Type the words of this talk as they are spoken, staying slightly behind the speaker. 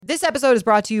This episode is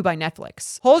brought to you by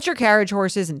Netflix. Hold your carriage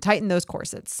horses and tighten those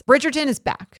corsets. Bridgerton is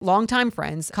back. Longtime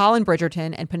friends Colin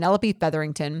Bridgerton and Penelope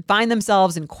Featherington find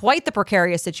themselves in quite the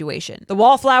precarious situation. The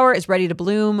wallflower is ready to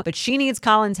bloom, but she needs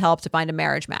Colin's help to find a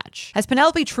marriage match. Has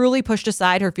Penelope truly pushed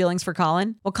aside her feelings for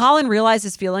Colin? Will Colin realize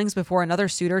his feelings before another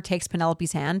suitor takes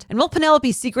Penelope's hand? And will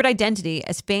Penelope's secret identity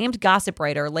as famed gossip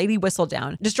writer Lady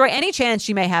Whistledown destroy any chance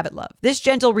she may have at love? This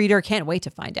gentle reader can't wait to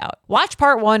find out. Watch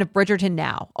part 1 of Bridgerton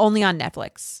now, only on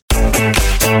Netflix.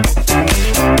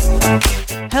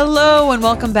 Hello and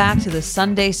welcome back to the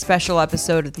Sunday special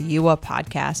episode of the You Up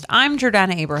podcast. I'm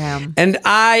Jordana Abraham. And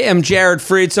I am Jared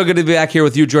Freed. So good to be back here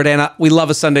with you, Jordana. We love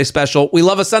a Sunday special. We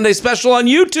love a Sunday special on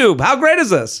YouTube. How great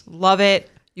is this? Love it.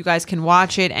 You guys can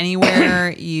watch it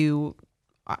anywhere you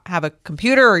have a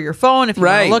computer or your phone if you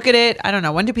want to look at it. I don't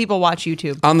know. When do people watch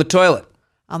YouTube? On the toilet.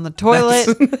 On the toilet.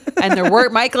 And their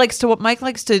work. Mike likes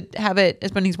to have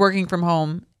it when he's working from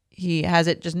home. He has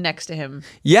it just next to him.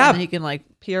 Yeah. And then he can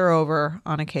peer over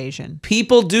on occasion.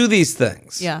 People do these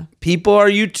things. Yeah. People are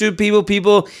YouTube people.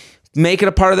 People make it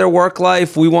a part of their work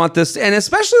life. We want this. And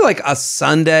especially a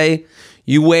Sunday,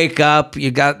 you wake up,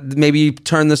 maybe you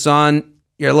turn this on,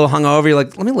 you're a little hungover. You're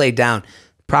like, let me lay down,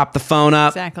 prop the phone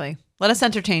up. Exactly. Let us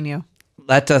entertain you.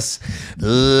 Let us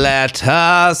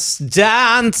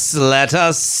dance, let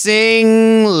us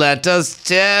sing, let us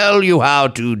tell you how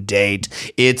to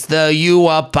date. It's the You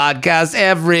Up podcast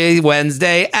every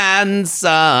Wednesday and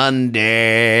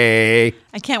Sunday.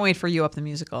 I can't wait for You Up the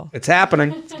musical. It's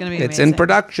happening. It's going to be amazing. It's in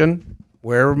production.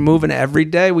 We're moving every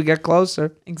day. We get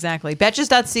closer. Exactly.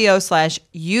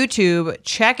 Betches.co/YouTube.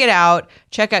 Check it out.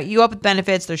 Check out You Up with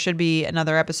Benefits. There should be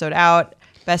another episode out.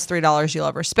 Best $3 you'll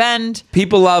ever spend.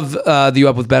 People love the You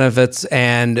Up with Benefits,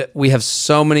 and we have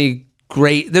so many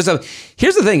great.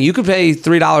 Here's the thing: you could pay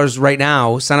 $3 right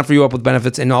now, sign up for You Up with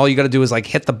Benefits, and all you got to do is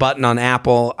hit the button on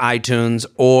Apple, iTunes,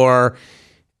 or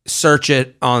search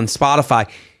it on Spotify.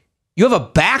 You have a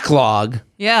backlog,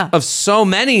 of so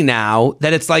many now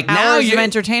that it's now you're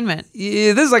entertainment.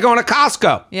 This is like going to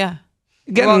Costco. Yeah,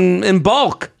 getting in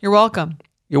bulk. You're welcome.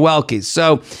 You're welkies.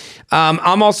 So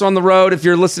I'm also on the road. If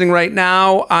you're listening right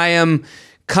now, I am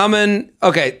coming.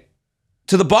 Okay,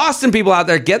 to the Boston people out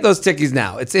there, get those tickets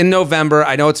now. It's in November.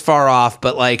 I know it's far off,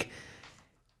 but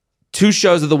 2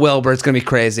 shows of the Wilbur. It's going to be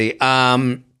crazy.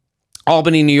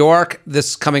 Albany, New York,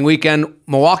 this coming weekend.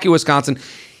 Milwaukee, Wisconsin.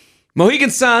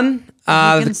 Mohegan Sun.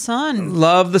 Mohegan Sun.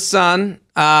 Love the Sun.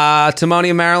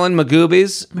 Timonium, Maryland.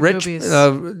 Magoobies.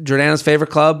 Jordana's favorite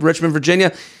club. Richmond,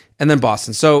 Virginia. And then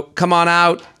Boston. So come on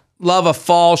out. Love a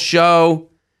fall show.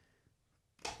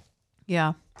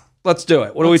 Yeah. Let's do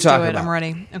it. What are we talking about? I'm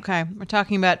ready. Okay. We're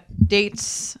talking about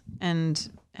dates and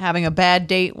having a bad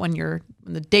date when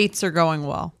the dates are going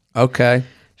well. Okay.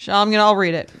 I'll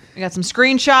read it. We got some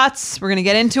screenshots. We're going to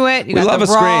get into it. You got love the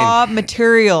a raw screen.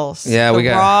 materials. Yeah, we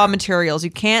got raw materials.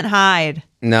 You can't hide.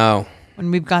 No.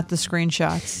 When we've got the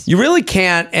screenshots. You really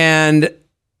can't. And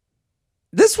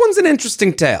this one's an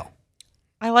interesting tale.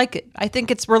 I like it. I think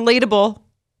it's relatable,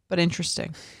 but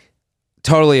interesting.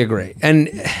 Totally agree. And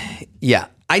yeah,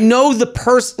 I know the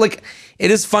person,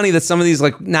 it is funny that some of these,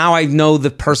 now I know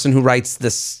the person who writes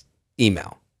this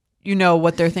email. You know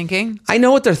what they're thinking? I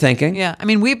know what they're thinking. Yeah. I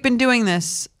mean, we've been doing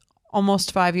this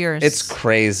almost 5 years. It's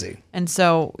crazy. And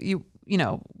so, we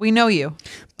know you.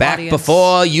 Back audience.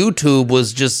 before YouTube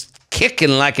was just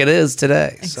kicking like it is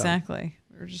today. Exactly.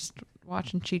 So. We're just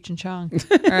watching Cheech and Chong.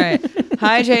 All right.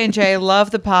 Hi, J&J.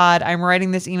 Love the pod. I'm writing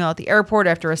this email at the airport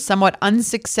after a somewhat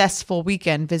unsuccessful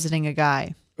weekend visiting a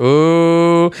guy.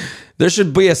 Ooh. There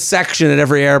should be a section at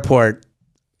every airport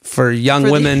for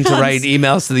young women to write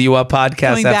emails to the You Up podcast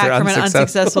coming after back from an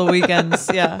unsuccessful weekends.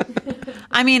 Yeah.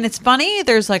 I mean, it's funny.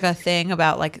 There's a thing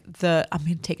about I'm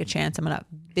going to take a chance. I'm going to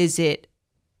visit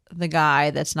the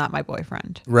guy that's not my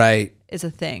boyfriend. Right. Is a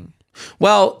thing.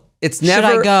 Well, it's never.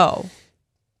 Should I go?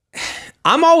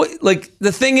 I'm always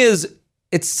the thing is,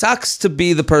 it sucks to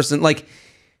be the person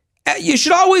you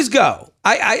should always go.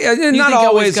 I not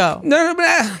always go. No, but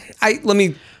let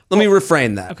me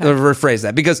reframe that. Okay. Rephrase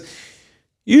that, because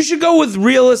you should go with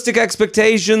realistic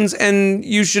expectations, and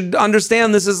you should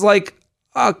understand this is a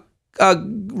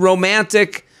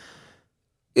romantic,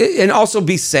 and also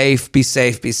be safe.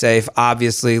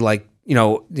 Obviously,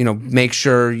 make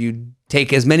sure you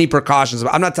take as many precautions.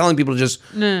 I'm not telling people to just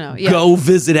go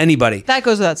visit anybody. That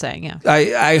goes without saying, yeah.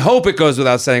 I hope it goes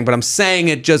without saying, but I'm saying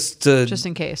it just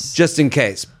in case. Just in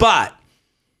case. But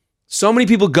so many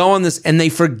people go on this and they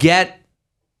forget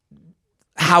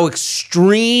how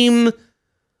extreme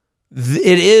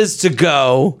it is to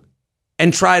go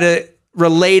and try to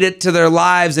relate it to their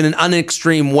lives in an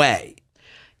unextreme way.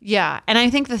 Yeah. And I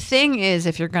think the thing is,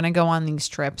 if you're going to go on these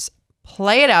trips,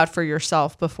 play it out for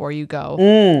yourself before you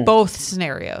go. Both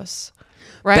scenarios,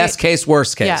 right? Best case,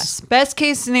 worst case. Yes. Best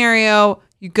case scenario,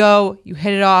 you go, you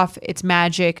hit it off. It's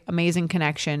magic, amazing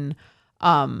connection.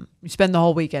 You spend the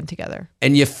whole weekend together.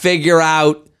 And you figure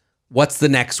out what's the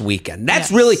next weekend.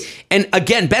 That's really, and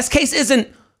again, best case isn't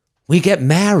we get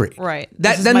married. Right.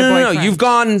 No. You've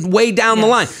gone way down the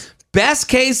line. Best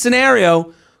case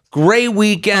scenario, great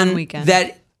weekend,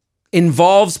 that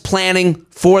involves planning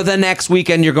for the next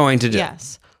weekend you're going to do.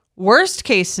 Yes. Worst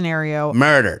case scenario.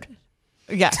 Murdered.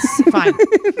 Yes, fine.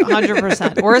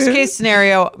 100%. Worst case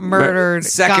scenario, murdered,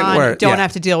 Second gone, word, don't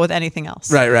have to deal with anything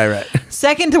else. Right.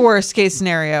 Second to worst case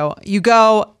scenario, you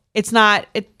go, it's not,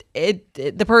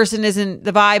 the person isn't,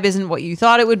 the vibe isn't what you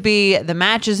thought it would be, the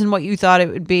match isn't what you thought it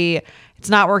would be, it's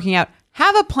not working out.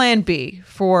 Have a plan B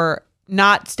for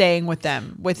not staying with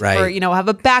them, or, have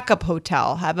a backup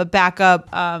hotel, have a backup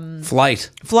flight.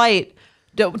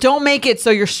 Don't make it so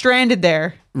you're stranded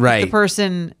there. Right. With the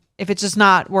person, if it's just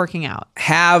not working out.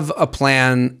 Have a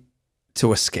plan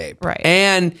to escape. Right.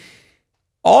 And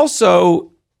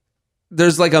also,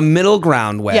 there's like a middle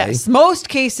ground way. Yes. Most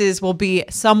cases will be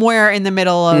somewhere in the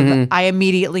middle of, I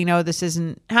immediately know this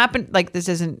isn't this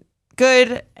isn't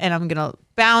good, and I'm going to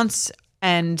bounce,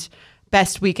 and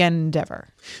best weekend ever.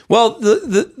 Well,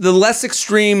 the less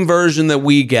extreme version that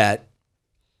we get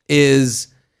is,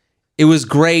 it was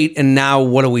great, and now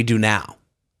what do we do now?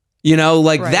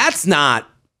 That's not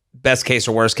best case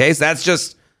or worst case. That's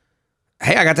just,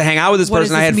 hey, I got to hang out with this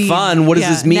person. I had fun. What does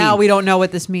this mean? Now we don't know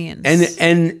what this means.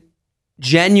 And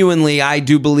genuinely, I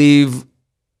do believe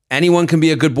anyone can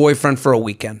be a good boyfriend for a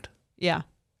weekend. Yeah.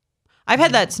 I've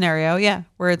had that scenario,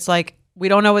 where it's like, we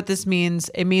don't know what this means.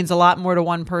 It means a lot more to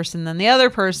one person than the other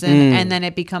person. And then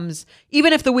it becomes,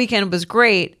 even if the weekend was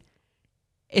great,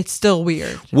 it's still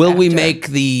weird. Will we make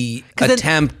the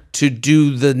attempt to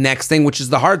do the next thing, which is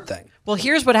the hard thing? Well,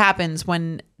 here's what happens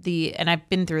when and I've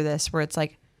been through this, where it's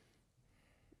like,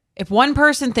 if one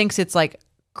person thinks it's like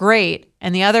great,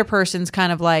 and the other person's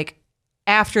kind of like,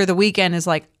 after the weekend is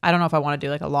like, I don't know if I want to do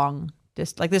like a long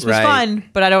distance, like this was fun,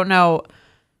 but I don't know.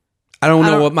 I don't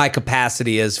know what my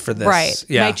capacity is for this. Right.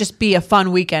 Yeah. It might just be a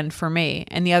fun weekend for me.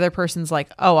 And the other person's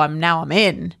like, oh, I'm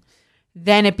in.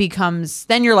 Then it becomes,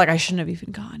 then you're like, I shouldn't have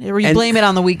even gone. Or you blame it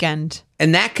on the weekend.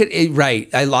 And that could,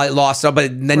 I lost, but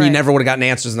then you never would have gotten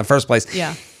answers in the first place.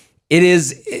 Yeah.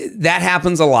 That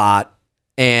happens a lot.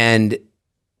 And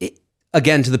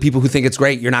again, to the people who think it's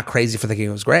great, you're not crazy for thinking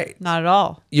it was great. Not at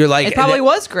all. You're like, it probably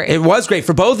was great. It was great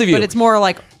for both of you. But it's more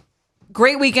like,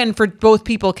 great weekend for both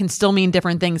people can still mean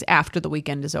different things after the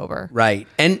weekend is over. Right.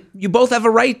 And you both have a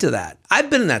right to that. I've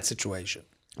been in that situation.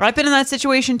 I've been in that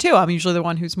situation too. I'm usually the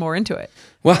one who's more into it.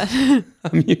 Well,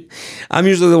 I'm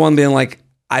usually the one being like,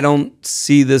 I don't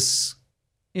see this.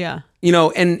 Yeah.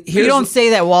 And you don't say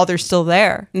that while they're still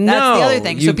there. That's the other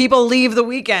thing. So people leave the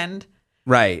weekend.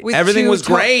 Right. Everything was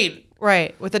great.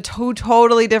 Right. With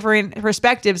totally different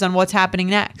perspectives on what's happening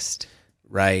next.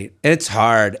 Right. And it's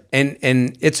hard. And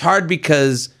it's hard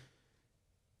because,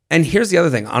 and here's the other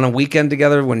thing, on a weekend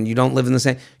together, when you don't live in the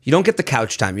same, you don't get the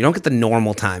couch time. You don't get the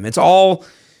normal time. It's all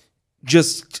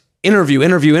just interview.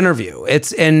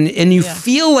 It's, and you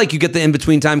feel like you get the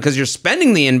in-between time because you're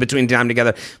spending the in-between time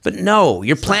together. But no,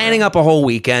 you're planning up a whole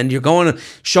weekend. You're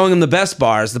showing them the best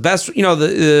bars, the best,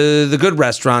 the good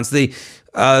restaurants,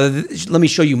 let me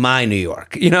show you my New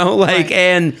York, right.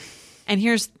 And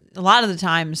here's a lot of the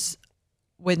times,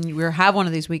 when you have one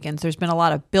of these weekends, there's been a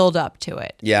lot of build up to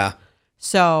it. Yeah.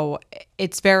 So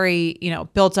it's very,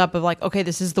 built up of like, okay,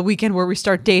 this is the weekend where we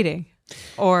start dating.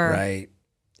 Or right.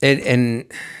 And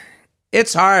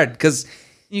it's hard because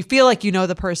you feel like you know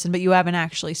the person, but you haven't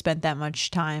actually spent that much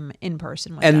time in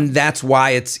person with them. And that's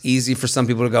why it's easy for some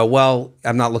people to go, well,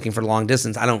 I'm not looking for long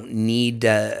distance. I don't need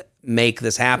to make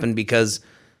this happen because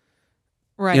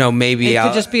maybe it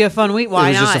could just be a fun week.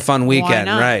 Why not? It was just a fun weekend, Why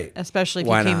not? right? Especially if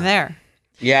you came there.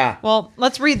 Yeah. Well,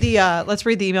 let's read the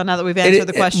email now that we've answered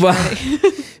the question already.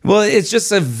 Well, it's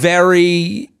just a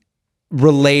very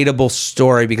relatable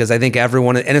story because I think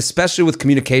everyone, and especially with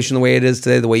communication the way it is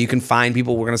today, the way you can find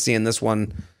people, we're going to see in this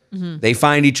one, they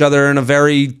find each other in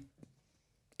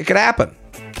it could happen.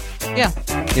 Yeah.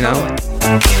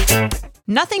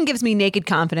 Nothing gives me naked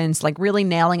confidence like really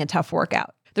nailing a tough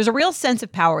workout. There's a real sense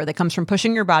of power that comes from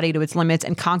pushing your body to its limits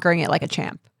and conquering it like a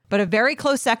champ. But a very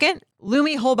close second,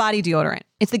 Lumi Whole Body Deodorant.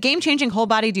 It's the game-changing whole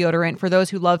body deodorant for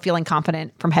those who love feeling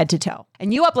confident from head to toe.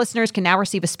 And You Up listeners can now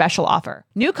receive a special offer.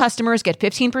 New customers get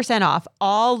 15% off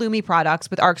all Lumi products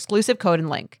with our exclusive code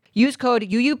and link. Use code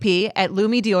UUP at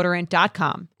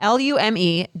LumiDeodorant.com.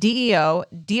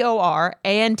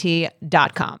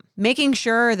 LumiDeodorant.com. Making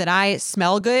sure that I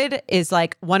smell good is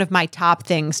like one of my top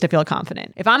things to feel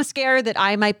confident. If I'm scared that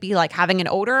I might be like having an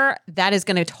odor, that is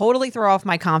going to totally throw off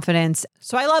my confidence.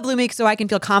 So I love Lumi so I can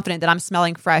feel confident that I'm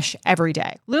smelling fresh every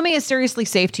day. Lumi is seriously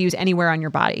safe to use anywhere on your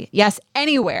body. Yes,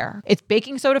 anywhere. It's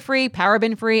baking soda free,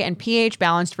 paraben free, and pH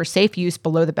balanced for safe use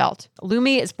below the belt.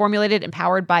 Lumi is formulated and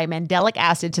powered by mandelic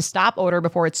acid to stop odor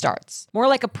before it starts. More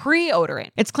like a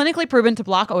pre-odorant. It's clinically proven to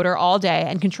block odor all day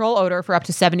and control odor for up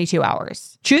to 72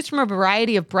 hours. Choose from a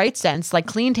variety of bright scents like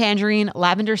clean tangerine,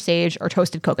 lavender sage, or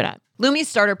toasted coconut. Lumi's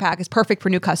starter pack is perfect for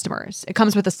new customers. It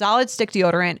comes with a solid stick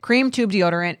deodorant, cream tube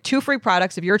deodorant, 2 free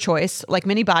products of your choice, like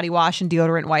mini body wash and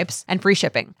deodorant wipes, and free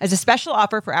shipping. As a special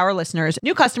offer for our listeners,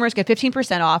 new customers get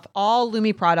 15% off all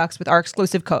Lumi products with our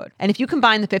exclusive code. And if you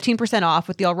combine the 15% off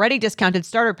with the already discounted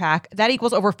starter pack, that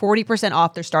equals over 40%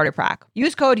 off their starter pack.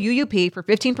 Use code UUP for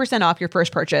 15% off your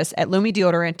first purchase at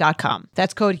LumiDeodorant.com.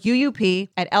 That's code UUP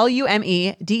at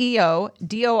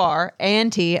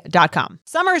LumiDeodorant.com.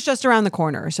 Summer is just around the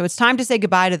corner, so it's time to say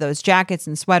goodbye to those jackets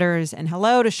and sweaters and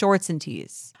hello to shorts and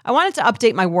tees. I wanted to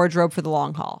update my wardrobe for the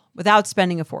long haul without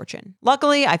spending a fortune.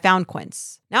 Luckily, I found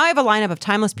Quince. Now I have a lineup of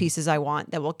timeless pieces I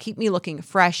want that will keep me looking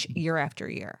fresh year after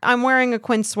year. I'm wearing a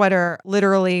Quince sweater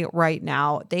literally right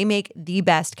now. They make the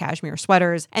best cashmere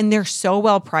sweaters and they're so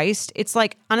well priced. It's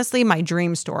like honestly my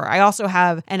dream store. I also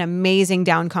have an amazing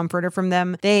down comforter from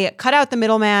them. They cut out the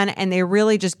middleman and they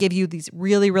really just give you these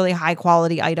really, really high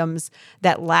quality items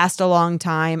that last a long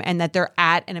time and that they're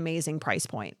at an amazing price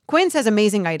point. Quince has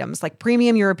amazing items like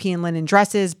premium European linen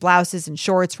dresses, blouses, and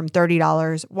shorts from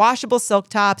 $30, washable silk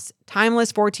tops,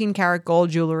 timeless 14-karat gold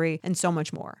jewelry, and so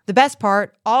much more. The best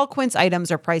part, all Quince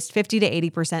items are priced 50 to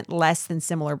 80% less than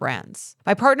similar brands.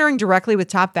 By partnering directly with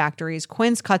top factories,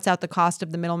 Quince cuts out the cost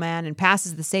of the middleman and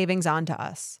passes the savings on to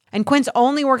us. And Quince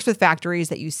only works with factories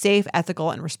that use safe,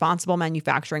 ethical, and responsible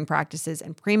manufacturing practices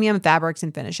and premium fabrics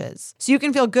and finishes, so you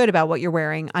can feel good about what you're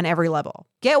wearing on every level.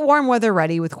 Get warm weather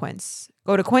ready with Quince.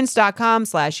 Go to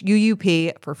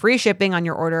quince.com/UUP for free shipping on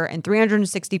your order and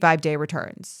 365-day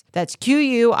returns. That's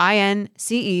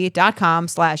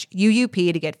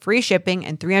QUINCE.com/UUP to get free shipping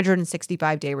and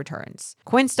 365-day returns.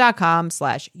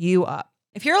 Quince.com/UUP.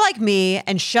 If you're like me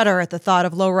and shudder at the thought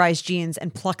of low-rise jeans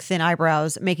and pluck-thin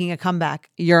eyebrows making a comeback,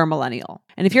 you're a millennial.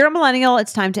 And if you're a millennial,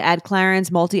 it's time to add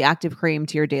Clarins Multi-Active Cream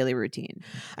to your daily routine.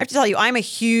 I have to tell you, I'm a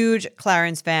huge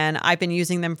Clarins fan. I've been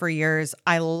using them for years.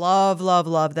 I love, love,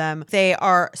 love them. They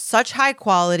are such high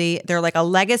quality. They're like a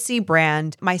legacy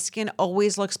brand. My skin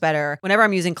always looks better whenever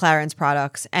I'm using Clarins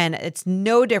products, and it's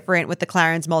no different with the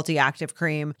Clarins Multi-Active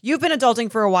Cream. You've been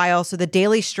adulting for a while, so the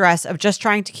daily stress of just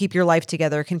trying to keep your life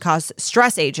together can cause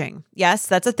stress aging. Yes,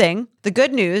 that's a thing. The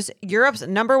good news, Europe's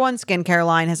 #1 skincare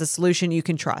line has a solution you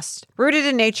can trust. Rooted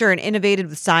in nature and innovated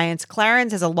with science,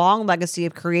 Clarins has a long legacy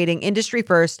of creating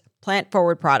industry-first,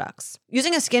 plant-forward products.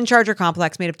 Using a skin charger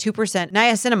complex made of 2%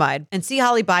 niacinamide and sea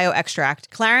holly bioextract,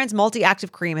 Clarins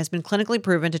Multi-Active Cream has been clinically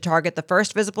proven to target the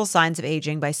first visible signs of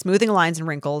aging by smoothing lines and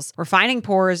wrinkles, refining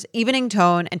pores, evening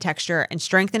tone and texture, and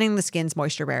strengthening the skin's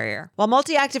moisture barrier. While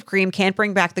Multi-Active Cream can't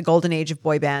bring back the golden age of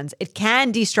boy bands, it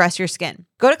can de-stress your skin.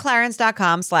 Go to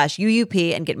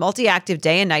clarins.com/UUP and get Multi-Active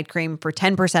Day and Night Cream for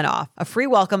 10% off, a free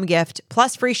welcome gift,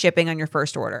 plus free shipping on your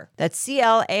first order. That's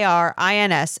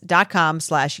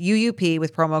CLARINS.com/UUP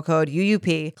with promo code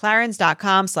UUP,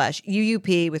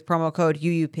 clarins.com/UUP with promo code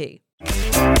UUP.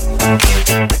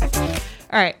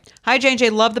 All right. Hi, J&J.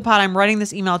 Love the pod. I'm writing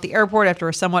this email at the airport after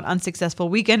a somewhat unsuccessful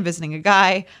weekend visiting a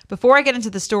guy. Before I get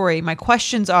into the story, my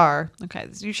questions are... Okay,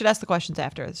 you should ask the questions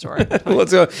after the story.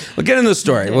 Let's go. We'll get into the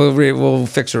story. We'll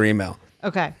fix your email.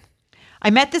 Okay.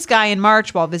 I met this guy in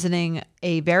March while visiting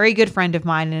a very good friend of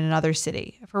mine in another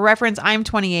city. For reference, I'm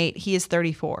 28. He is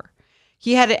 34.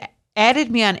 He had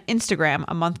added me on Instagram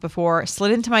a month before,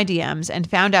 slid into my DMs, and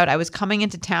found out I was coming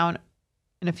into town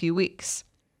in a few weeks.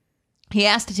 He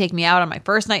asked to take me out on my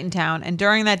first night in town, and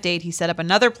during that date, he set up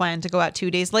another plan to go out 2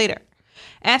 days later.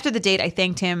 After the date, I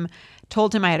thanked him,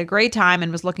 told him I had a great time, and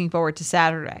was looking forward to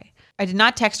Saturday. I did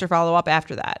not text or follow up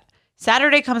after that.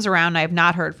 Saturday comes around, and I have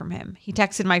not heard from him. He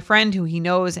texted my friend who he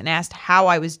knows and asked how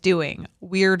I was doing.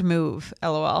 Weird move,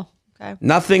 LOL. Okay.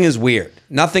 Nothing is weird.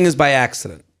 Nothing is by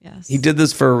accident. Yes. He did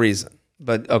this for a reason,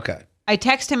 but okay. I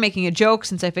text him making a joke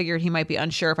since I figured he might be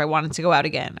unsure if I wanted to go out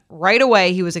again. Right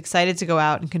away, he was excited to go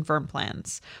out and confirm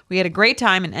plans. We had a great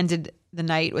time and ended the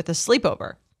night with a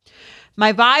sleepover.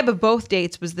 My vibe of both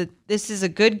dates was that this is a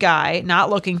good guy, not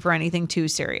looking for anything too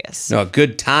serious. No, a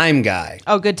good time guy.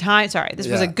 Oh, good time. Sorry. This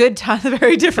was a Yeah. good time.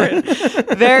 Very different.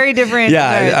 Very different.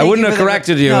 Yeah, Sorry, I thank wouldn't you have for the-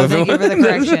 corrected you No, if it thank you for the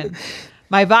wasn't. correction.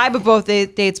 My vibe of both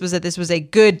dates was that this was a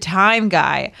good time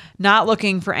guy, not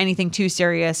looking for anything too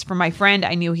serious. For my friend,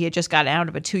 I knew he had just gotten out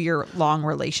of a 2-year-long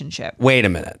relationship. Wait a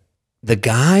minute. The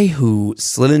guy who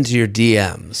slid into your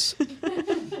DMs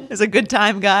Is a good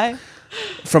time guy.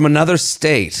 from another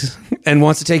state and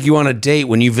wants to take you on a date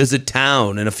when you visit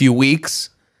town in a few weeks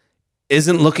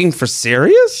isn't looking for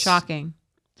serious? Shocking.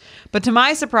 But to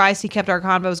my surprise, he kept our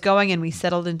convos going and we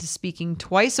settled into speaking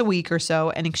twice a week or so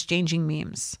and exchanging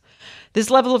memes. This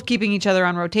level of keeping each other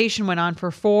on rotation went on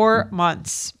for 4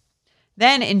 months.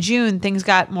 Then in June, things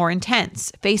got more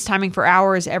intense, FaceTiming for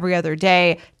hours every other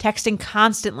day, texting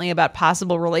constantly about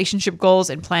possible relationship goals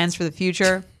and plans for the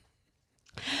future.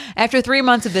 After 3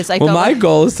 months of this, I Well, felt my like,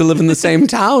 goal is to live in the same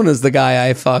town as the guy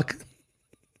I fuck.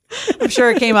 I'm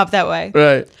sure it came up that way.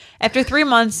 Right. After 3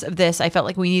 months of this, I felt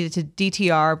like we needed to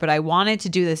DTR, but I wanted to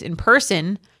do this in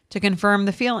person to confirm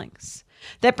the feelings.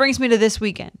 That brings me to this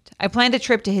weekend. I planned a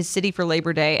trip to his city for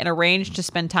Labor Day and arranged to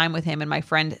spend time with him and my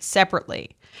friend separately.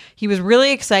 He was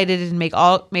really excited and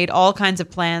made all kinds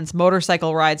of plans,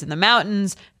 motorcycle rides in the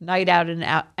mountains, night out in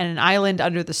an island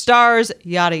under the stars,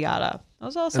 yada yada.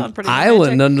 Those all sound pretty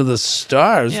Island romantic. under the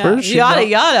stars. Yeah. Where's she Yada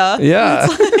going? yada. Yeah.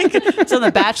 It's on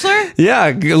The Bachelor.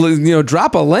 Yeah.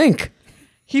 Drop a link.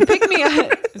 He picked me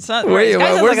up. It's not. Wait, this guy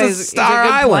sounds where's like the he's a Star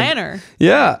good Island? planner.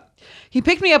 Yeah. He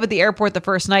picked me up at the airport the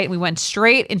first night and we went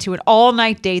straight into an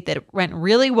all-night date that went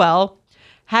really well.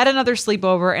 Had another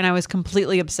sleepover and I was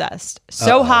completely obsessed.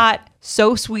 So hot,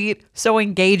 so sweet, so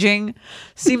engaging.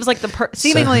 Seems like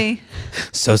seemingly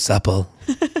So supple.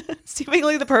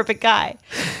 seemingly the perfect guy.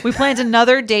 We planned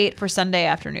another date for Sunday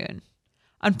afternoon.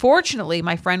 Unfortunately,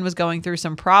 my friend was going through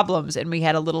some problems and we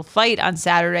had a little fight on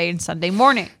Saturday and Sunday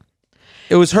morning.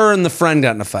 It was her and the friend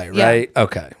got in a fight, Yeah. right?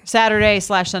 Okay.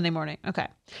 Saturday/Sunday morning. Okay.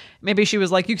 Maybe she was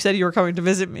like, you said you were coming to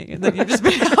visit me. And then you've just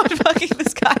been out fucking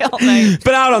this guy all night.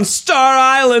 Been out on Star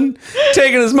Island,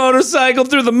 taking his motorcycle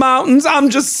through the mountains. I'm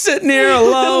just sitting here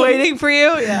alone. Waiting for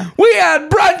you. Yeah. We had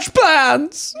brunch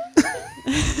plans.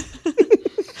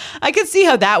 I could see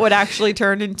how that would actually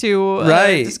turn into a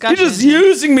Right. discussion. You're just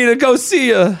using me to go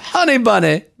see a honey bunny.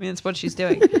 I mean, that's what she's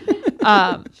doing.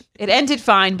 It ended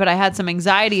fine, but I had some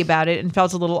anxiety about it and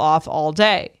felt a little off all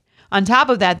day. On top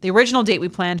of that, the original date we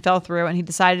planned fell through and he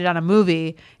decided on a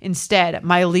movie instead,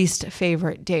 my least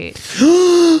favorite date.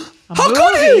 How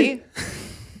could he?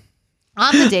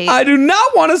 On the date, I do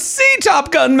not want to see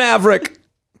Top Gun Maverick.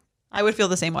 I would feel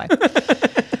the same way.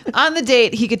 On the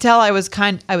date, he could tell I was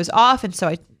off, and so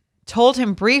I told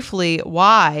him briefly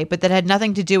why, but that had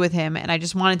nothing to do with him, and I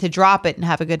just wanted to drop it and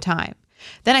have a good time.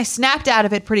 Then I snapped out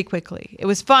of it pretty quickly. It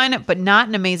was fun, but not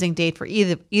an amazing date for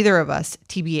either of us,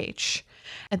 TBH.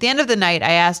 At the end of the night,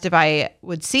 I asked if I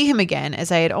would see him again,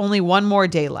 as I had only one more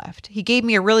day left. He gave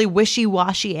me a really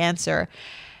wishy-washy answer,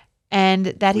 and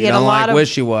that he We had a don't lot like of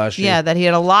wishy-washy. Yeah, that he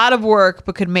had a lot of work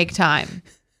but could make time.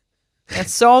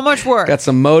 That's so much work. Got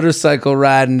some motorcycle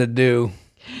riding to do.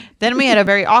 Then we had a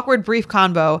very awkward brief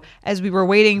convo as we were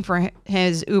waiting for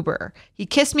his Uber. He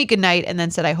kissed me goodnight and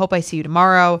then said, I hope I see you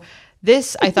tomorrow.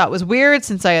 This I thought was weird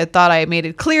since I had thought I had made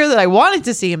it clear that I wanted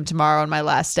to see him tomorrow on my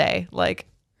last day. Like,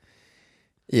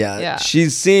 Yeah.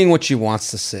 She's seeing what she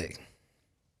wants to see.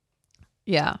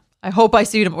 yeah, I hope I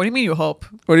see you tomorrow. What do you mean you hope?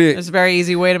 What do you? There's a very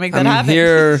easy way to make that I'm happen.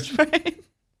 here. Right.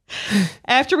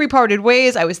 After we parted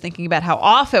ways, I was thinking about how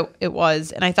off it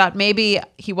was, and I thought maybe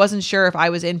he wasn't sure if I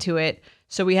was into it,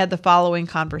 so we had the following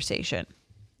conversation.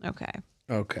 Okay.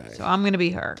 Okay. So I'm going to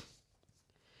be her.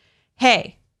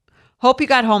 Hey, hope you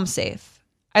got home safe.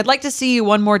 I'd like to see you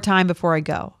one more time before I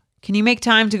go. Can you make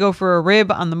time to go for a rib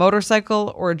on the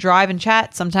motorcycle or a drive and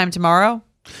chat sometime tomorrow?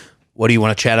 What do you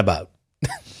want to chat about?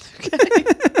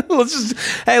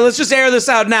 let's just air this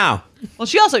out now. Well,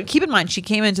 she also, keep in mind, she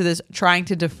came into this trying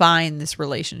to define this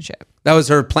relationship. That was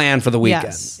her plan for the weekend.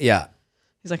 Yes. Yeah.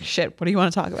 He's like, shit, what do you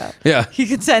want to talk about? Yeah. He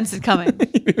could sense it coming.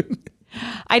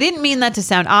 I didn't mean that to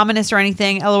sound ominous or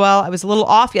anything. LOL. I was a little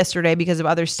off yesterday because of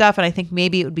other stuff, and I think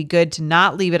maybe it would be good to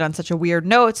not leave it on such a weird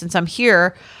note since I'm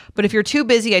here. But if you're too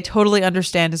busy, I totally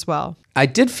understand as well. I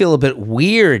did feel a bit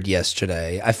weird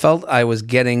yesterday. I felt I was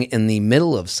getting in the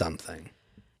middle of something.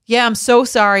 Yeah, I'm so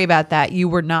sorry about that. You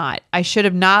were not. I should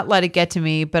have not let it get to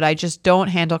me, but I just don't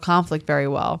handle conflict very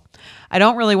well. I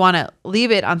don't really want to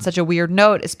leave it on such a weird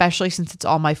note, especially since it's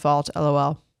all my fault.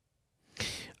 LOL.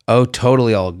 Oh,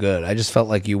 totally all good. I just felt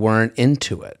like you weren't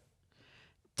into it.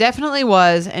 Definitely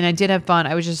was, and I did have fun.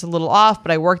 I was just a little off,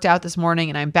 but I worked out this morning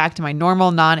and I'm back to my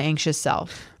normal, non-anxious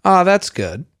self. Oh, that's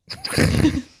good.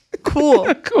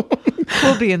 Cool.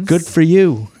 Cool beans. Good for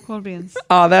you. Cool beans.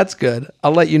 Oh, that's good.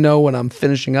 I'll let you know when I'm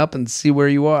finishing up and see where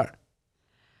you are.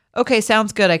 Okay,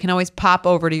 sounds good. I can always pop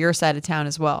over to your side of town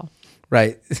as well.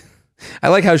 Right. I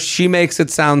like how she makes it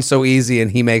sound so easy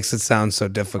and he makes it sound so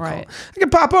difficult. Right. I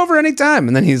can pop over anytime.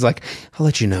 And then he's like, I'll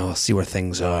let you know. I'll see where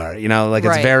things are. You know, like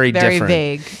it's Right. very Very different.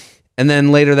 vague. And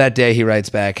then later that day, he writes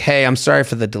back, hey, I'm sorry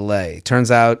for the delay. Turns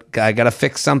out I got to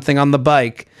fix something on the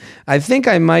bike. I think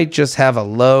I might just have a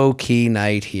low-key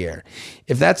night here.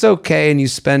 If that's okay and you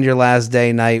spend your last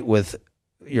day night with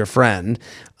your friend,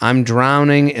 I'm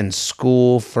drowning in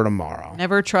school for tomorrow.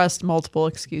 Never trust multiple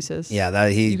excuses. Yeah,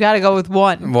 You got to go with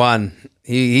one.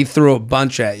 He threw a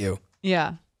bunch at you.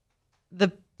 Yeah.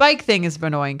 The bike thing is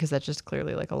annoying because that's just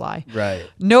clearly like a lie. Right.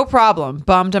 No problem.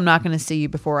 Bummed I'm not going to see you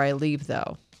before I leave,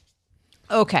 though.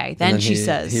 Okay. Then she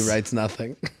says. He writes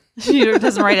nothing. She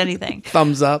doesn't write anything.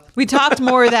 Thumbs up. We talked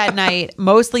more that night,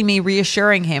 mostly me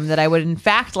reassuring him that I would in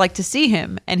fact like to see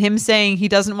him, and him saying he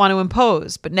doesn't want to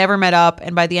impose, but never met up,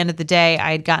 and by the end of the day,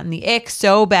 I had gotten the ick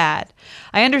so bad.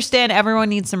 I understand everyone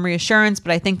needs some reassurance,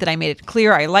 but I think that I made it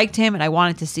clear I liked him and I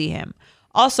wanted to see him.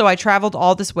 Also, I traveled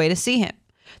all this way to see him.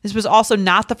 This was also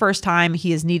not the first time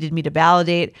he has needed me to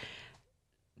validate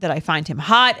that I find him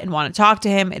hot and want to talk to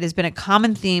him. It has been a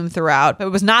common theme throughout, but it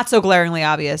was not so glaringly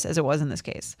obvious as it was in this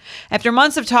case. After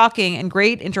months of talking and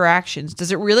great interactions,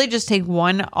 does it really just take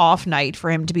one off night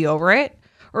for him to be over it?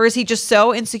 Or is he just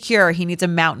so insecure he needs a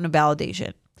mountain of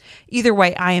validation? Either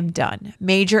way, I am done.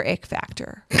 Major ick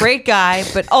factor. Great guy,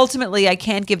 but ultimately I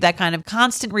can't give that kind of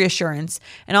constant reassurance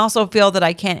and also feel that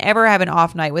I can't ever have an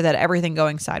off night without everything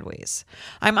going sideways.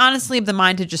 I'm honestly of the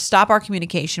mind to just stop our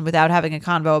communication without having a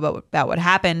convo about what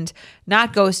happened,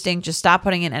 not ghosting, just stop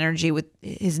putting in energy with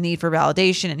his need for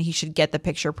validation, and he should get the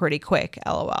picture pretty quick,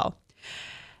 LOL.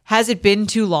 Has it been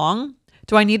too long?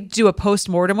 Do I need to do a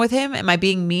post-mortem with him? Am I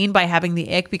being mean by having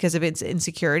the ick because of its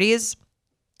insecurities?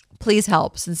 Please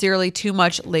help. Sincerely, too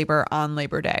much labor on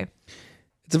Labor Day.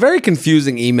 It's a very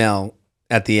confusing email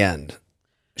at the end.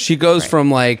 She goes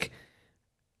from like,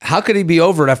 how could he be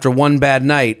over it after one bad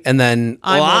night? And then,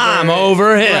 I'm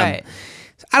over him. Right.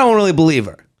 I don't really believe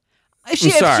her.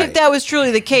 If that was truly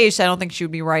the case, I don't think she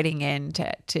would be writing in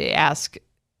to ask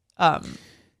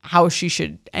how she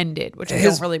should end it, which I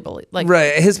don't really believe. Like,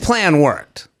 right. His plan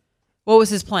worked. What was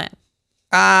his plan?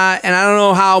 And I don't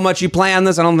know how much he planned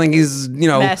this. I don't think he's,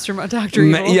 Mastermind, Dr.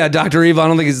 Evil. Yeah, Dr. Evil. I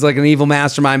don't think he's like an evil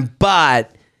mastermind.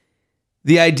 But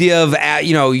the idea of,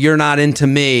 you're not into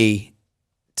me,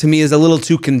 to me is a little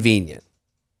too convenient.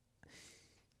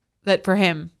 That for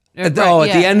him. At the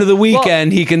end of the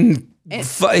weekend, he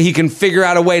can figure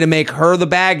out a way to make her the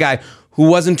bad guy who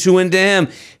wasn't too into him.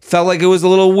 Felt like it was a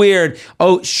little weird.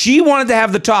 Oh, she wanted to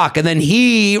have the talk, and then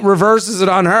he reverses it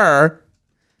on her.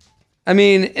 I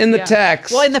mean, in the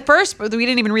text. Well, in the first, we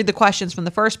didn't even read the questions from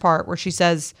the first part where she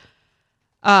says,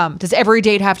 does every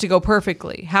date have to go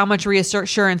perfectly? How much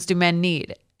reassurance do men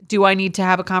need? Do I need to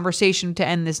have a conversation to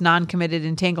end this non-committed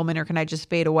entanglement, or can I just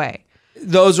fade away?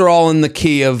 Those are all in the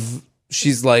key of,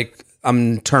 she's like,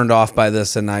 I'm turned off by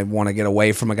this and I want to get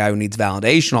away from a guy who needs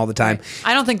validation all the time. Right.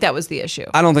 I don't think that was the issue.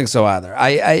 I don't think so either.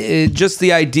 Just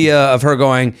the idea of her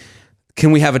going,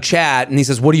 can we have a chat? And he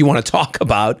says, what do you want to talk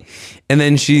about? And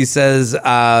then she says,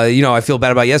 I feel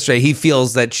bad about yesterday. He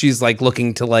feels that she's like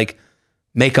looking to like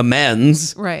make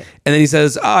amends. Right. And then he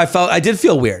says, I did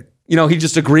feel weird. He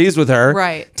just agrees with her.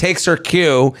 Right. Takes her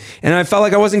cue. And I felt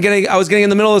like I was getting in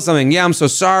the middle of something. Yeah, I'm so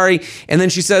sorry. And then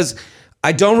she says,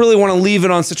 I don't really want to leave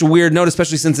it on such a weird note,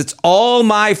 especially since it's all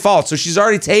my fault. So she's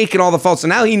already taken all the fault. So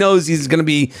now he knows he's going to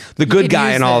be the good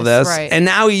guy in all this. Right. And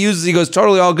now he goes,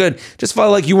 totally all good. Just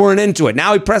felt like you weren't into it.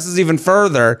 Now he presses even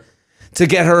further to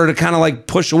get her to kind of like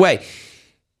push away.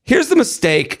 Here's the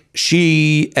mistake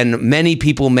she and many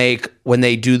people make when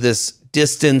they do this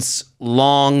distance,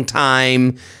 long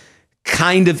time,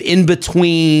 kind of in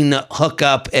between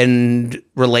hookup and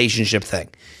relationship thing.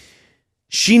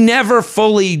 She never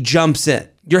fully jumps in.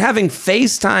 You're having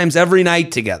FaceTimes every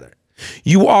night together.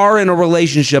 You are in a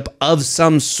relationship of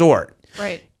some sort.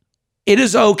 Right. It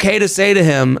is okay to say to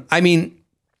him, and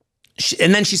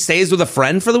then she stays with a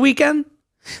friend for the weekend?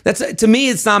 To me,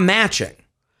 it's not matching.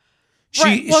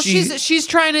 Right. Well, she's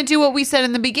trying to do what we said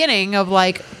in the beginning of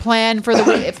like plan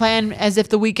as if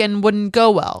the weekend wouldn't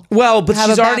go well. Well, but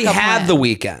she's already had plan. the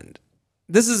weekend.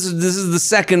 This is the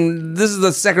second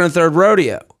or third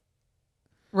rodeo.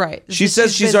 Right. She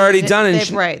says she's already done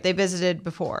it. They visited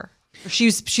before.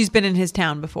 She's been in his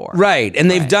town before. Right. And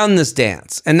they've done this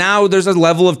dance. And now there's a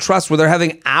level of trust where they're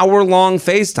having hour-long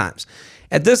FaceTimes.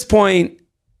 At this point,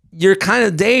 you're kind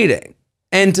of dating.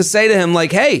 And to say to him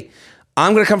like, hey,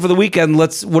 I'm going to come for the weekend.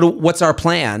 What's our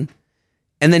plan?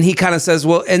 And then he kind of says,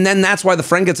 well, and then that's why the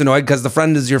friend gets annoyed because the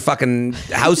friend is your fucking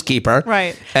housekeeper.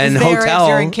 Right. And Is there hotel. if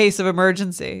you're in case of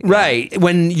emergency. Right.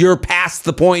 When you're past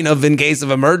the point of in case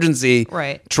of emergency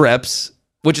trips,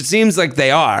 which it seems like they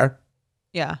are.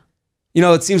 Yeah.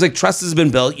 It seems like trust has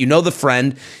been built. The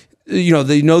friend,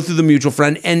 they know through the mutual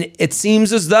friend. And it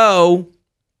seems as though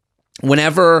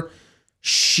whenever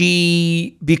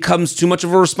she becomes too much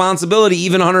of a responsibility,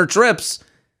 even on her trips,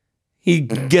 he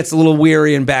gets a little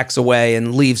weary and backs away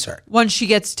and leaves her. Once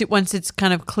it's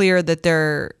kind of clear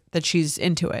that she's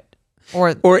into it,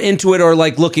 or into it, or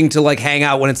like looking to like hang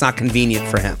out when it's not convenient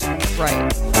for him.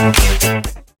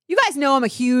 Right. You guys know I'm a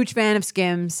huge fan of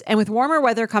Skims, and with warmer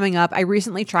weather coming up, I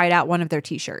recently tried out one of their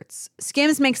t-shirts.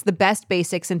 Skims makes the best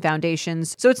basics and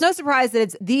foundations, so it's no surprise that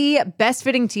it's the best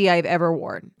fitting tee I've ever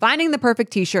worn. Finding the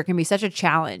perfect t-shirt can be such a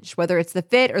challenge, whether it's the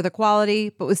fit or the quality,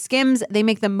 but with Skims, they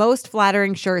make the most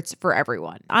flattering shirts for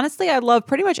everyone. Honestly, I love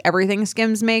pretty much everything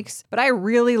Skims makes, but I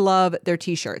really love their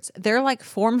t-shirts. They're like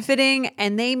form-fitting,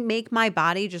 and they make my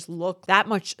body just look that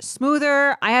much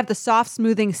smoother. I have the soft,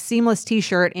 smoothing, seamless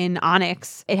t-shirt in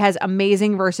Onyx. It has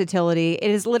amazing versatility. It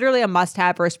is literally a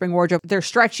must-have for a spring wardrobe. They're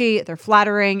stretchy, they're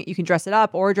flattering, you can dress it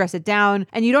up or dress it down,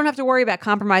 and you don't have to worry about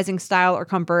compromising style or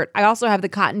comfort. I also have the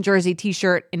cotton jersey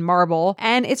t-shirt in marble,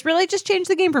 and it's really just changed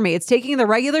the game for me. It's taking the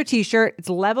regular t-shirt, it's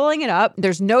leveling it up.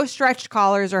 There's no stretched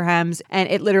collars or hems, and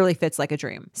it literally fits like a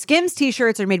dream. Skims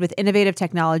t-shirts are made with innovative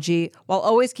technology while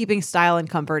always keeping style and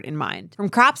comfort in mind. From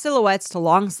crop silhouettes to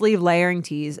long sleeve layering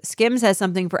tees, Skims has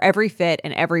something for every fit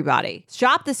and every body.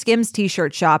 Shop the Skims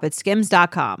t-shirt shop at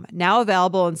skims.com, now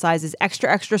available in sizes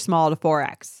extra, extra small to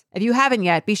 4X. If you haven't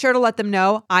yet, be sure to let them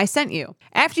know I sent you.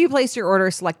 After you place your order,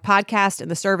 select podcast in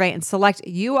the survey and select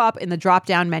You Up in the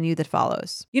drop-down menu that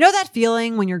follows. You know that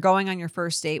feeling when you're going on your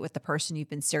first date with the person you've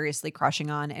been seriously crushing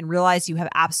on and realize you have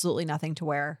absolutely nothing to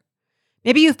wear?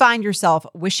 Maybe you find yourself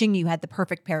wishing you had the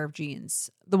perfect pair of jeans,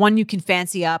 the one you can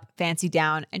fancy up, fancy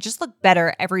down, and just look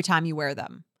better every time you wear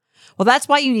them. Well, that's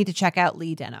why you need to check out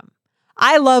Lee Denim.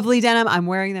 I love Lee Denim. I'm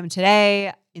wearing them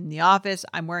today in the office.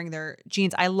 I'm wearing their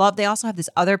jeans. They also have this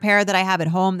other pair that I have at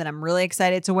home that I'm really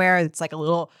excited to wear. It's like a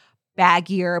little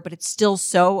baggier, but it's still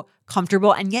so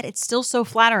comfortable, and yet it's still so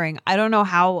flattering. I don't know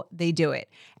how they do it.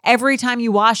 Every time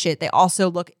you wash it, they also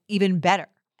look even better.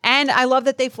 And I love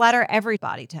that they flatter every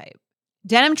body type.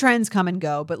 Denim trends come and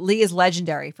go, but Lee is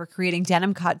legendary for creating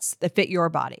denim cuts that fit your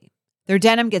body. Their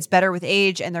denim gets better with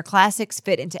age, and their classics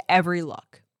fit into every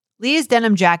look. Lee's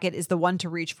denim jacket is the one to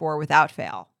reach for without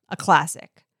fail, a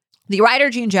classic. The Rider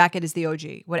jean jacket is the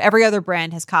OG, what every other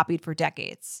brand has copied for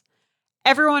decades.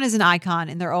 Everyone is an icon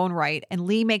in their own right, and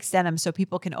Lee makes denim so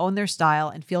people can own their style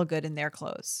and feel good in their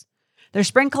clothes. Their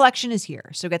spring collection is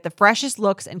here, so get the freshest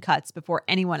looks and cuts before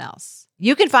anyone else.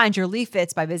 You can find your Lee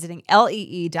fits by visiting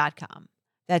lee.com.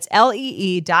 That's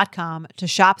lee.com to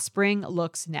shop spring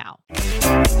looks now.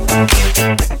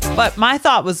 But my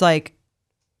thought was like,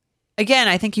 again,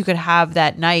 I think you could have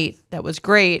that night that was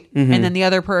great. Mm-hmm. And then the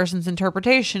other person's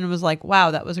interpretation was like,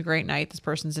 wow, that was a great night. This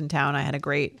person's in town. I had a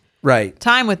great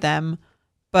time with them.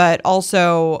 But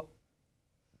also,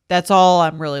 that's all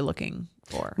I'm really looking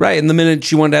for. Right. And the minute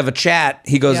she wanted to have a chat,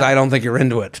 he goes, I don't think you're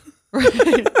into it.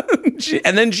 Right.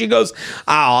 And then she goes,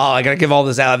 I got to give all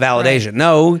this validation. Right.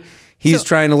 No, he's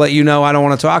trying to let you know, I don't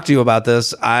want to talk to you about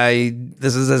this.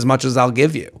 This is as much as I'll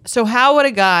give you. So how would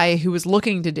a guy who was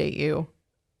looking to date you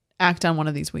act on one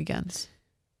of these weekends?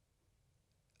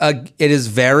 It's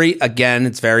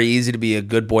very easy to be a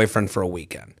good boyfriend for a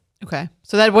weekend. Okay.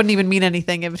 So that wouldn't even mean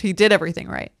anything if he did everything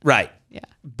right. Right. Yeah.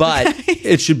 But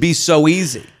it should be so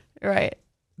easy. Right.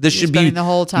 This should be the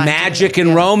whole time magic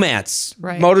and romance.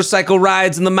 Right. Motorcycle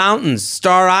rides in the mountains,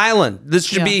 Star Island. This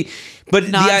should be, but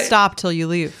non-stop till you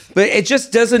leave. But it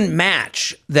just doesn't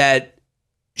match that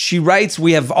she writes,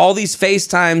 we have all these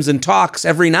FaceTimes and talks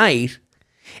every night.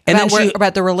 And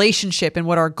about the relationship and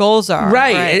what our goals are.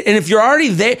 Right. And if you're already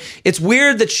there, it's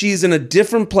weird that she's in a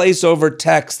different place over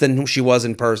text than she was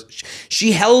in person.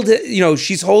 She held it,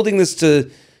 she's holding this to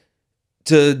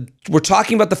we're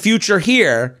talking about the future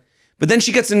here, but then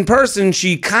she gets in person,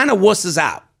 she kind of wusses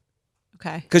out.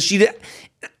 Okay. Because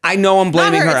I know I'm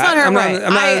blaming her. It's not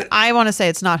her. I want to say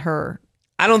it's not her.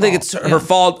 I don't think it's her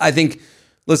fault. I think,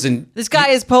 listen, this guy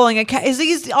is pulling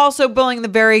he's also pulling the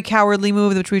very cowardly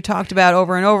move, which we've talked about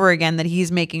over and over again, that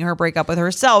he's making her break up with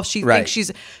herself. She thinks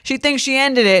she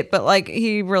ended it, but like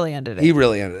he really ended it. He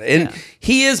really ended it. And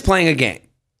he is playing a game.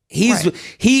 He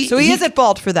is at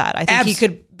fault for that. I think he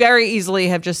could very easily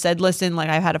have just said, listen, like,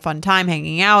 I've had a fun time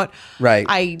hanging out. Right.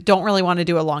 I don't really want to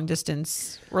do a long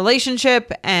distance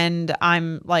relationship, and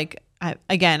I'm like, I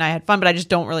had fun, but I just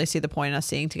don't really see the point in us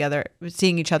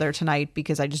seeing each other tonight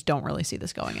because I just don't really see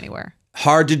this going anywhere.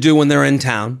 Hard to do when they're in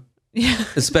town. Yeah.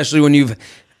 Especially when you've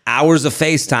hours of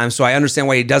FaceTime, so I understand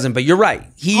why he doesn't, but you're right.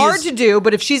 Hard to do,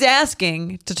 but if she's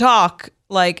asking to talk,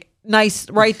 like, nice,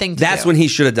 right thing to do. That's when he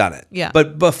should have done it. Yeah.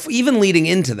 But even leading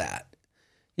into that,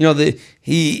 you know,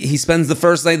 he spends the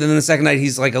first night, then the second night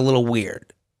he's like a little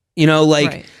weird. You know, like,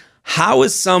 Right. How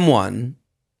is someone,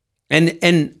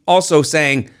 and also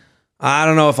saying, I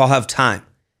don't know if I'll have time.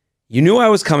 You knew I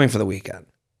was coming for the weekend.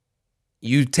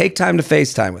 You take time to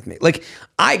FaceTime with me. Like,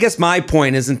 I guess my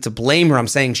point isn't to blame her. I'm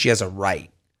saying she has a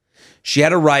right. She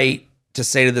had a right to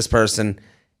say to this person,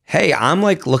 hey, I'm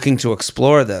like looking to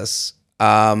explore this.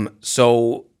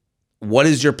 So what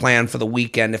is your plan for the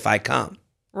weekend if I come?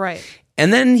 Right.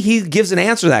 And then he gives an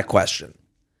answer to that question.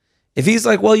 If he's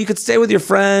like, well, you could stay with your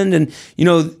friend, and, you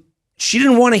know, she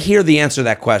didn't want to hear the answer to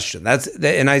that question.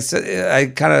 And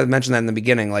I kind of mentioned that in the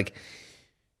beginning. Like,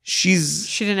 she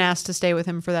didn't ask to stay with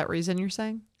him for that reason, you're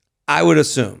saying? I would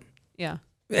assume. Yeah.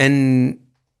 And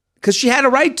because she had a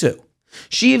right to.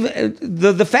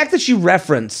 The fact that she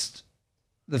referenced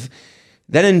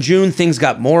then in June things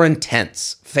got more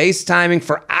intense. FaceTiming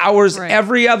for hours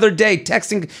every other day,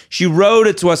 texting. She wrote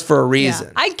it to us for a reason.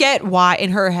 Yeah. I get why, in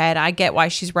her head,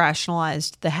 she's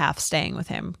rationalized the half staying with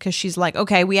him, because she's like,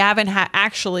 okay, we haven't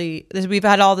we've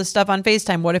had all this stuff on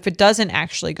FaceTime. What if it doesn't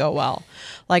actually go well?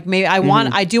 Like, maybe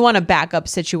I do want a backup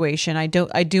situation. I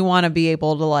do want to be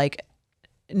able to, like,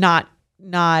 not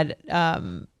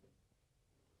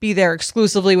be there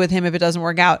exclusively with him if it doesn't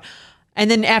work out. And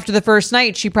then after the first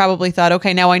night, she probably thought,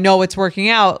 okay, now I know it's working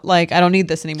out. Like, I don't need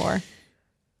this anymore.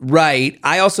 Right.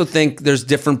 I also think there's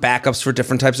different backups for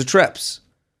different types of trips.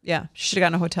 Yeah. She should have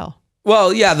gotten a hotel.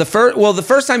 Well, yeah. The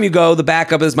first time you go, the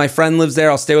backup is my friend lives there.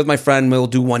 I'll stay with my friend. We'll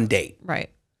do one date. Right.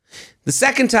 The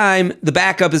second time, the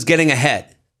backup is getting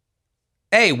ahead.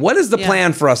 Hey, what is the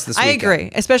plan for us this weekend? I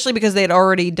agree, especially because they had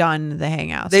already done the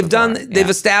hangouts. They've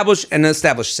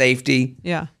established safety.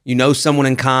 Yeah. You know someone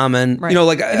in common. Right. You know,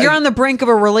 like, if you're on the brink of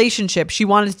a relationship, she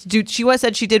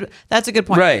said she did. That's a good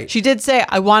point. Right. She did say,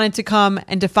 I wanted to come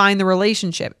and define the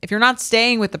relationship. If you're not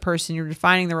staying with the person you're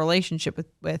defining the relationship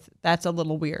with, that's a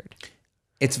little weird.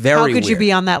 It's very weird. How could you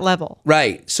be on that level?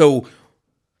 Right. So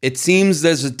it seems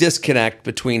there's a disconnect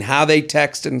between how they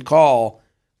text and call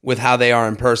with how they are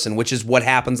in person, which is what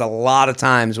happens a lot of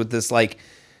times with this, like,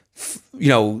 you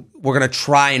know, we're going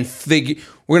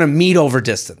to meet over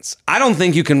distance. I don't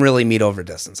think you can really meet over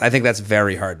distance. I think that's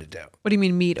very hard to do. What do you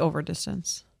mean meet over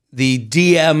distance? The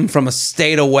DM from a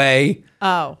state away.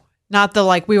 Oh, not the,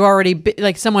 like, we've already,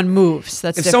 like, someone moves.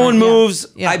 That's if different. someone moves,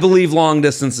 Yeah. I believe long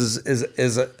distance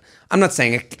is a, I'm not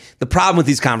saying it. The problem with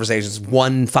these conversations,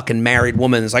 one fucking married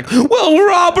woman is like, well,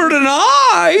 Robert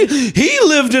and he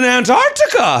lived in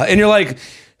Antarctica. And you're like,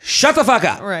 shut the fuck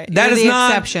up. Right. That You're is the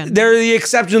not, exception. they're the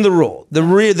exception to the rule. The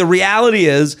reality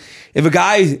is, if a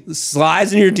guy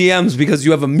slides in your DMs because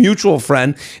you have a mutual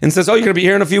friend and says, oh, you're going to be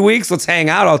here in a few weeks, let's hang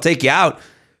out, I'll take you out.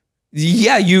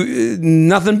 Yeah,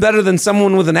 nothing better than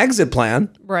someone with an exit plan.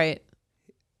 Right.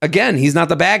 Again, he's not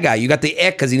the bad guy. You got the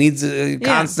ick because he needs a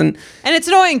constant. And it's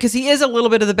annoying because he is a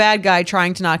little bit of the bad guy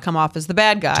trying to not come off as the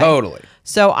bad guy. Totally.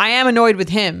 So I am annoyed with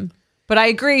him, but I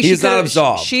agree. He's not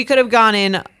absolved. She could have gone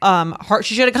in hard.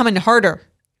 She should have come in harder,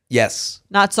 Yes.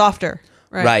 not softer.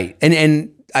 Right.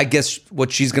 And I guess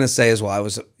what she's going to say is, well,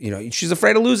 she's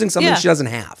afraid of losing something she doesn't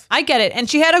have. I get it. And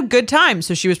she had a good time.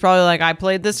 So she was probably like, I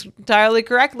played this entirely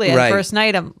correctly. At first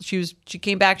night, she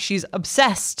came back. She's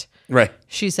obsessed. Right.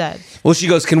 She said. Well, she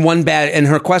goes, and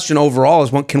her question overall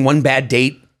is, can one bad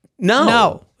date?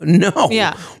 No.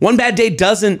 Yeah. One bad date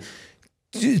doesn't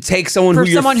take someone who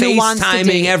you're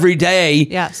FaceTiming every day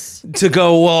Yes. to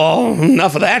go, well,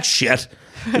 enough of that shit.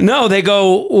 No, they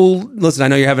go, well, listen, I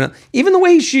know you're having even the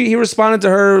way he responded to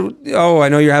her, oh, I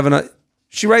know you're having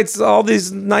she writes all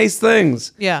these nice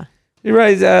things. Yeah. You're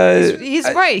right. He's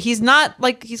right. He's not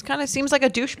like, he's kind of seems like a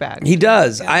douchebag. He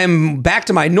does. Yeah. I am back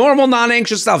to my normal,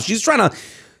 non-anxious self. She's trying to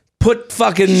put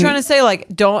fucking... She's trying to say, like,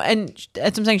 don't... And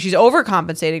that's what I'm saying. She's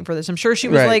overcompensating for this. I'm sure she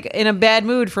was, like, in a bad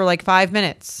mood for, like, 5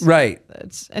 minutes. Right.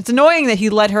 It's annoying that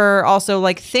he let her also,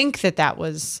 like, think that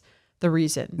was the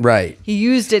reason. Right. He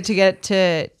used it to get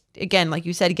to... Again, like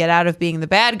you said, get out of being the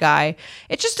bad guy.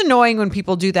 It's just annoying when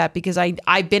people do that, because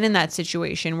I've been in that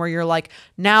situation where you're, like,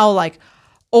 now, like...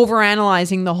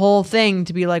 overanalyzing the whole thing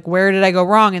to be like, where did I go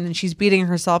wrong? And then she's beating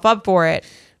herself up for it.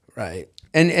 Right.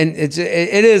 And it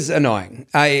is annoying.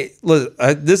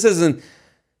 This isn't,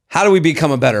 how do we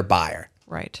become a better buyer?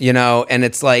 Right. You know, and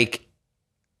it's like,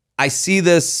 I see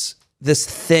this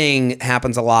thing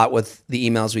happens a lot with the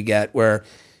emails we get where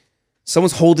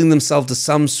someone's holding themselves to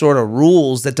some sort of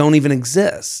rules that don't even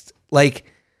exist. Like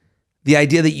the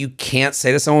idea that you can't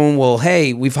say to someone, well,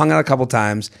 hey, we've hung out a couple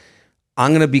times.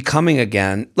 I'm going to be coming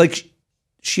again. Like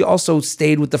she also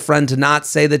stayed with the friend to not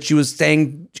say that she was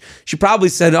staying. She probably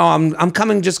said, oh, I'm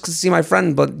coming just to see my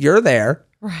friend, but you're there.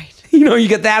 Right. You know, you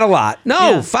get that a lot.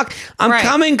 No, fuck. I'm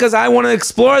coming because I want to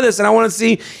explore this and I want to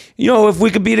see, if we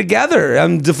could be together.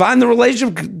 Define the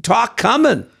relationship. Talk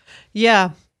coming.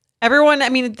 Yeah. Everyone, I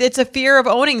mean, it's a fear of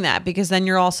owning that because then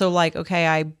you're also like,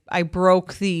 okay, I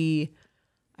broke the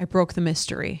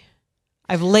mystery.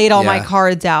 I've laid all my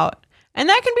cards out. And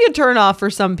that can be a turnoff for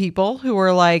some people who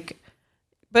are like,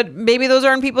 but maybe those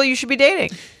aren't people you should be dating.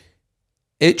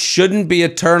 It shouldn't be a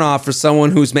turnoff for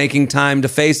someone who's making time to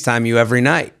FaceTime you every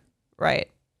night. Right.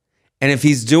 And if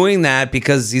he's doing that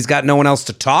because he's got no one else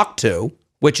to talk to,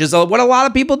 which is what a lot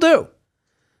of people do.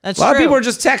 That's true. A lot true. of people are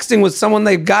just texting with someone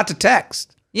they've got to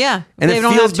text. Yeah. And they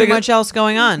don't have too much else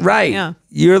going on. Right. Yeah.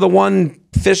 You're the one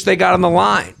fish they got on the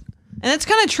line. And it's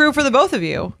kind of true for the both of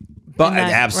you. But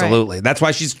absolutely. Right. That's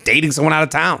why she's dating someone out of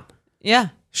town. Yeah.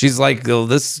 She's like, oh,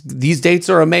 these dates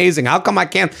are amazing. How come I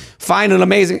can't find an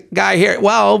amazing guy here?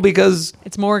 Well, because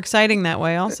it's more exciting that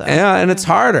way also. Yeah, and it's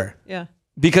harder. Yeah.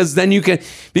 Because then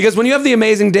because when you have the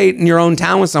amazing date in your own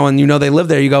town with someone, they live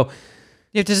there, you go,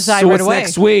 you have to decide so right what's away.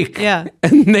 next week? Yeah.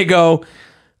 And they go,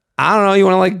 I don't know, you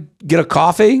want to like get a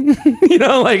coffee?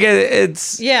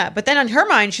 It's. Yeah, but then on her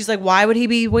mind, she's like, why would he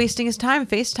be wasting his time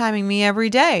FaceTiming me every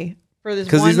day?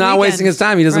 Because he's not wasting his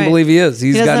time. He doesn't believe he is.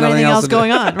 He doesn't got nothing else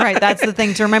going on. Right. That's the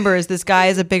thing to remember is this guy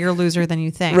is a bigger loser than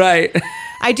you think. Right.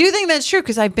 I do think that's true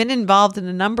because I've been involved in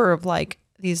a number of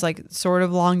these sort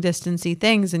of long distancey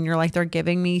things and you're like, they're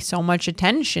giving me so much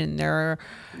attention. They're,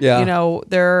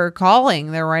 they're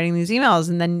calling, they're writing these emails.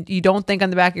 And then you don't think on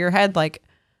the back of your head, like,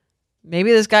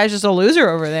 maybe this guy's just a loser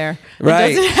over there.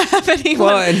 Right. Doesn't have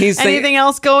anything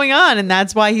else going on. And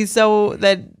that's why he's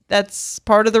that's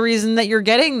part of the reason that you're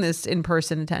getting this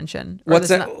in-person attention. Or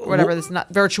this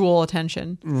not virtual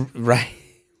attention. Right.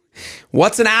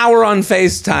 What's an hour on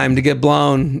FaceTime to get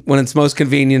blown when it's most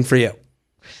convenient for you?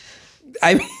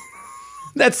 I mean,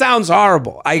 that sounds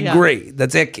horrible. I agree.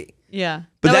 That's icky. Yeah.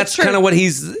 But that's kind of what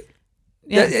he's...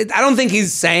 Yeah. I don't think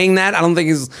he's saying that. I don't think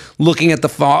he's looking at the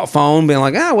phone being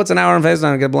like, what's an hour on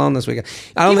FaceTime to get blown this weekend?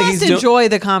 I don't think he's enjoy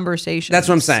the conversation. That's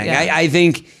what I'm saying. Yeah. I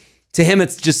think to him,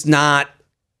 it's just not...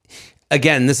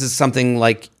 Again, this is something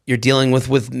like you're dealing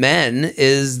with men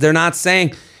is they're not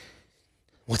saying,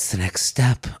 what's the next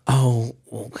step? Oh,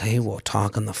 okay, we'll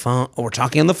talk on the phone. Oh, we're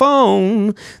talking on the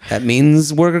phone. That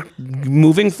means we're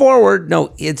moving forward.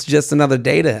 No, it's just another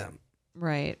day to him.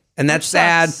 Right. And that's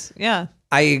sad. Yeah.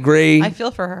 I agree. I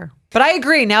feel for her. But I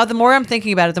agree. Now, the more I'm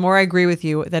thinking about it, the more I agree with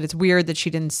you that it's weird that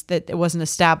that it wasn't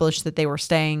established that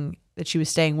that she was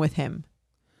staying with him.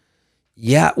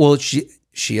 Yeah, well,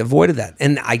 she avoided that.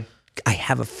 And I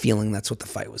have a feeling that's what the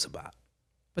fight was about.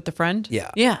 With the friend? Yeah.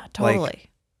 Yeah, totally.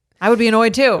 I would be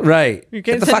annoyed too. Right.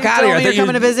 Get the fuck out of here. You're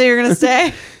coming to visit, you're going to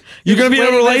stay? You're going to be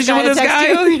in a relation with this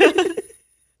guy?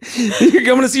 You're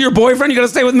coming to see your boyfriend? You're going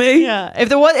to stay with me? Yeah.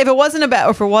 If it was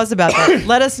about that,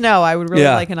 let us know. I would really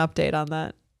like an update on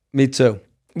that. Me too.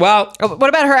 Well. What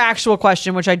about her actual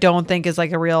question, which I don't think is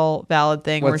like a real valid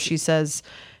thing, where she says,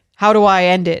 how do I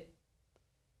end it?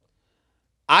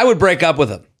 I would break up with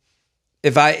him.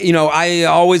 If I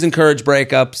always encourage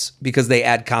breakups because they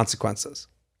add consequences.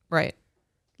 Right.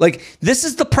 Like, this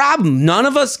is the problem. None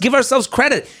of us give ourselves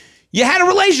credit. You had a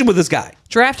relation with this guy.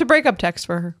 Draft a breakup text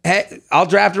for her. Hey, I'll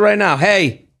draft it right now.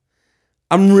 Hey,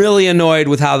 I'm really annoyed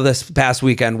with how this past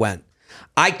weekend went.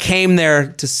 I came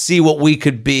there to see what we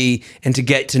could be and to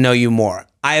get to know you more.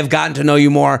 I have gotten to know you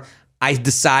more. I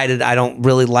decided I don't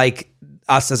really like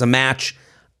us as a match.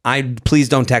 Please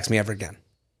don't text me ever again.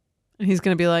 And he's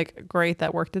going to be like, great,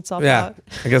 that worked itself Yeah, out.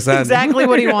 I guess that's exactly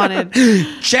what he wanted.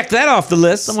 Check that off the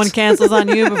list. Someone cancels on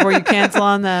you before you cancel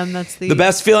on them. That's the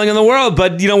best feeling in the world.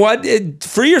 But you know what?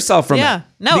 Free yourself from it. Yeah.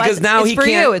 No, because now it's for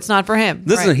you. It's not for him.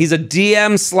 Listen, he's a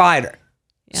DM slider.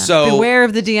 Yeah. So beware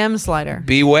of the DM slider.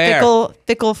 Beware.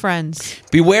 Fickle friends.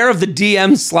 Beware of the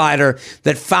DM slider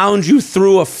that found you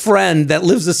through a friend that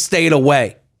lives a state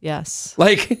away. Yes.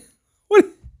 Like, what?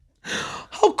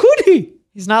 How could he?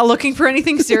 He's not looking for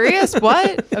anything serious?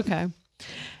 What? Okay.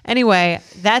 Anyway,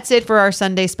 that's it for our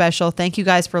Sunday special. Thank you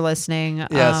guys for listening.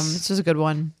 Yes. This was a good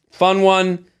one. Fun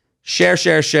one.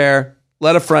 Share.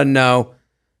 Let a friend know.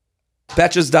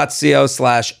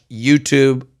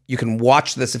 Betches.co/YouTube. You can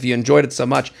watch this if you enjoyed it so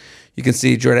much. You can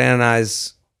see Jordan and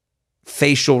I's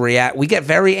facial react. We get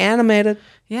very animated.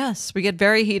 Yes, we get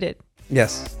very heated.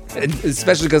 Yes.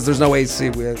 Especially because there's no AC.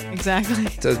 Exactly.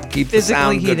 To keep the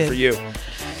sound heated. good for you.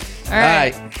 All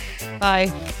right. Bye.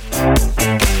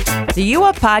 The U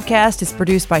Up podcast is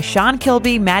produced by Sean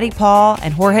Kilby, Maddie Paul,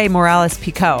 and Jorge Morales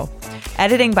Pico.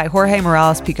 Editing by Jorge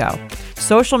Morales Pico.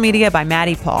 Social media by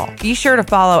Maddie Paul. Be sure to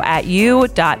follow at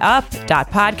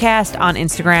u.up.podcast on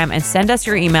Instagram and send us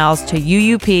your emails to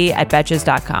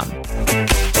uup@betches.com.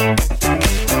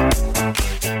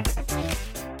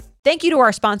 Thank you to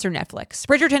our sponsor, Netflix.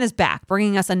 Bridgerton is back,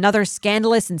 bringing us another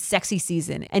scandalous and sexy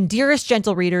season. And dearest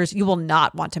gentle readers, you will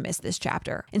not want to miss this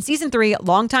chapter. In season 3,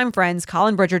 longtime friends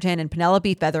Colin Bridgerton and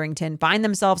Penelope Featherington find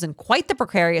themselves in quite the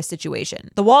precarious situation.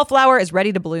 The wallflower is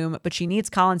ready to bloom, but she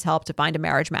needs Colin's help to find a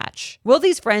marriage match. Will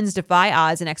these friends defy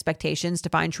odds and expectations to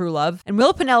find true love? And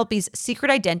will Penelope's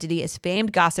secret identity as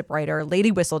famed gossip writer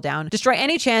Lady Whistledown destroy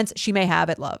any chance she may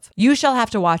have at love? You shall have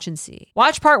to watch and see.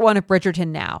 Watch part 1 of Bridgerton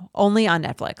now, only on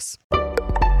Netflix.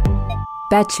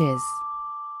 Betches.